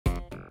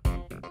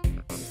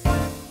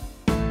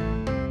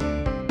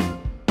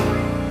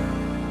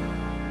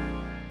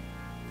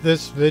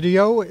This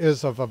video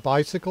is of a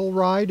bicycle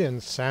ride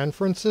in San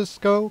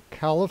Francisco,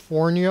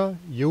 California,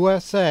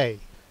 USA,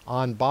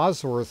 on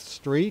Bosworth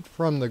Street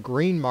from the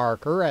green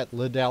marker at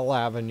Liddell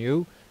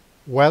Avenue,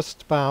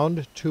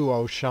 westbound to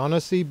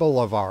O'Shaughnessy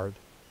Boulevard.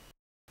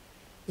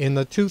 In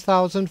the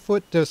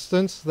 2,000-foot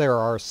distance, there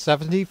are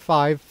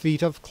 75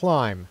 feet of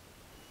climb.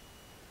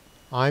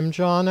 I'm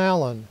John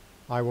Allen.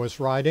 I was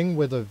riding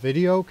with a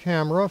video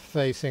camera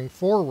facing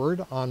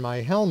forward on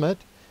my helmet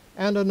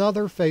and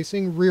another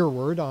facing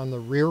rearward on the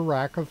rear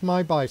rack of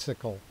my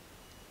bicycle.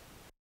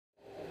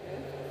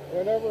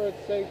 Whenever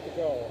it's safe to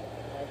go.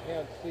 I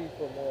can't see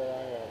from where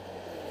I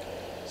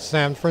am.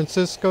 San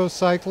Francisco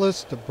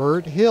cyclist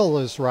Bert Hill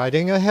is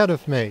riding ahead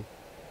of me.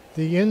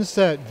 The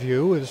inset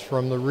view is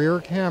from the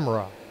rear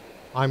camera.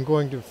 I'm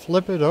going to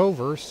flip it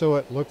over so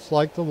it looks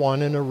like the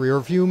one in a rear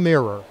view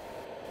mirror.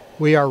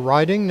 We are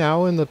riding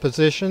now in the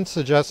position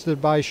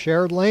suggested by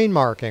shared lane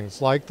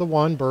markings, like the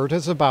one Bert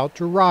is about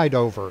to ride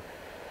over.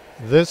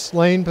 This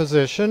lane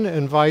position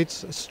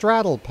invites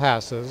straddle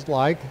passes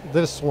like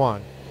this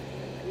one.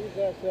 These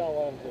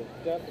SLMs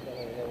are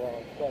definitely in the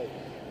wrong place.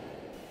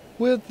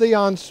 With the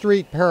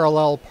on-street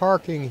parallel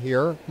parking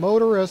here,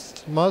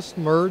 motorists must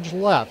merge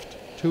left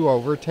to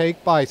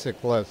overtake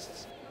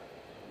bicyclists.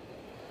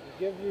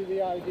 To give you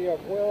the idea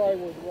of where I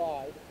would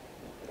ride.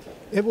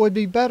 It would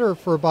be better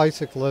for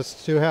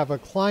bicyclists to have a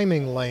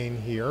climbing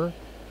lane here,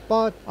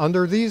 but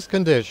under these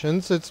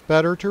conditions it's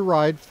better to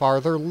ride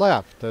farther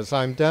left, as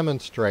I'm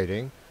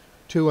demonstrating,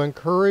 to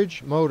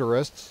encourage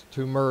motorists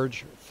to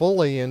merge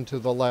fully into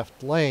the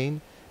left lane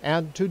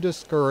and to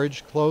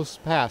discourage close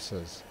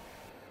passes.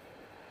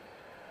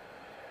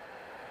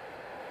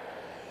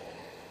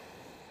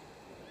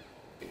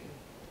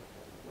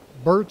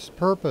 Bert's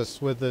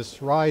purpose with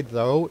this ride,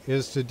 though,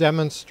 is to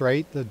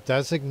demonstrate the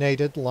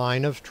designated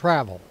line of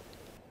travel.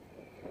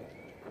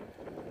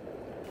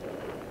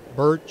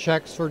 Bert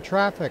checks for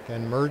traffic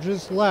and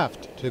merges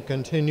left to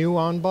continue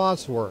on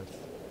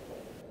Bosworth.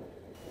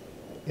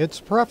 It's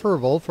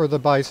preferable for the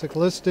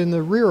bicyclist in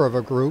the rear of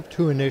a group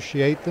to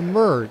initiate the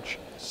merge,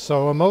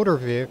 so a motor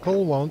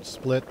vehicle won't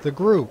split the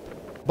group.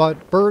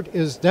 But Bert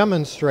is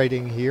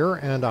demonstrating here,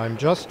 and I'm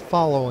just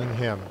following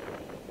him.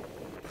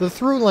 The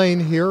through lane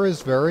here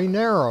is very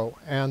narrow,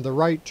 and the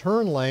right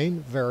turn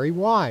lane very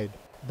wide.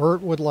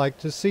 Bert would like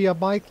to see a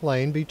bike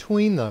lane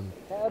between them.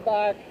 Car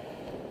back.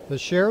 The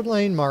shared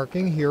lane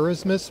marking here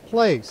is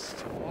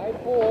misplaced. I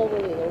pull over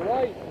to the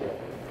right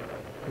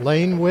here.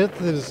 Lane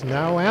width is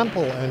now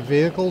ample and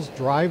vehicles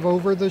drive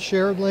over the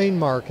shared lane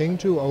marking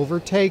to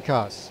overtake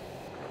us.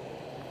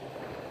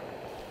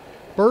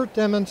 Bert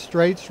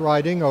demonstrates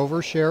riding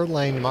over shared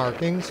lane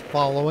markings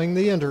following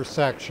the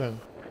intersection.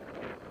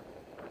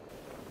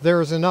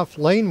 There's enough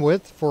lane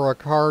width for a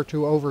car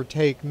to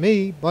overtake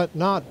me, but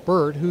not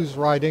Bert, who's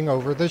riding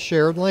over the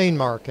shared lane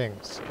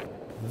markings.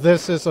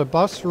 This is a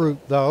bus route,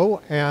 though,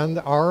 and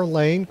our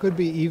lane could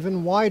be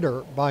even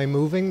wider by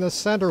moving the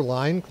center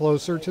line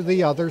closer to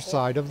the other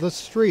side of the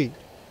street.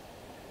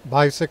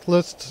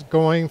 Bicyclists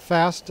going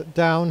fast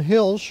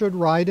downhill should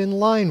ride in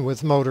line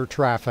with motor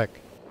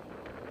traffic.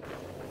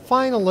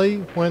 Finally,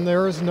 when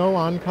there is no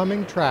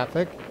oncoming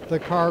traffic, the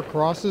car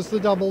crosses the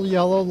double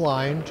yellow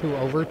line to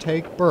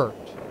overtake Bert.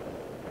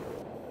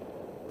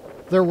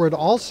 There would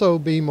also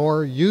be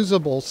more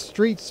usable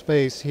street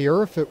space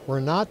here if it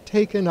were not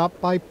taken up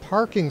by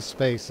parking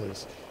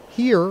spaces,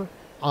 here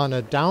on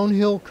a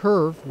downhill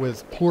curve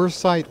with poor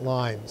sight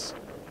lines.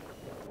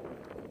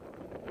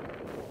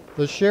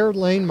 The shared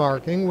lane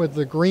marking with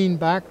the green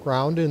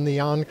background in the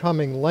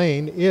oncoming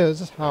lane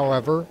is,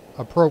 however,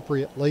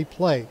 appropriately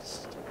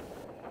placed.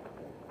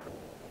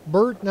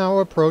 Bert now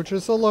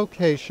approaches a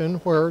location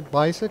where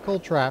bicycle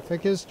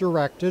traffic is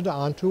directed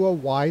onto a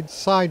wide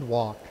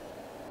sidewalk.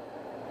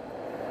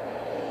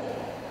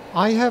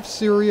 I have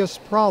serious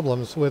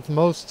problems with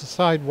most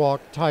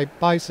sidewalk-type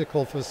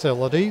bicycle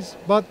facilities,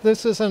 but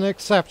this is an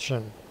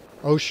exception.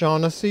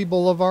 O'Shaughnessy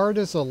Boulevard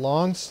is a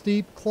long,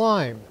 steep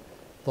climb.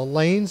 The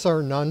lanes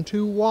are none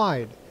too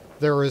wide.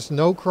 There is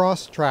no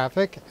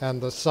cross-traffic,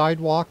 and the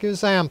sidewalk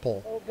is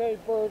ample. Okay,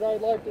 Bert,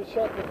 I'd like to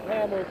shut the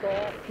cameras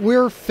off.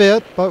 We're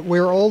fit, but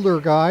we're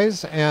older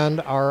guys, and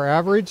our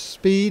average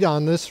speed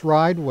on this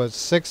ride was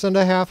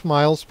 6.5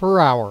 miles per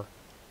hour.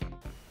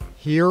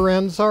 Here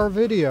ends our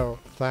video.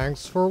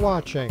 Thanks for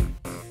watching.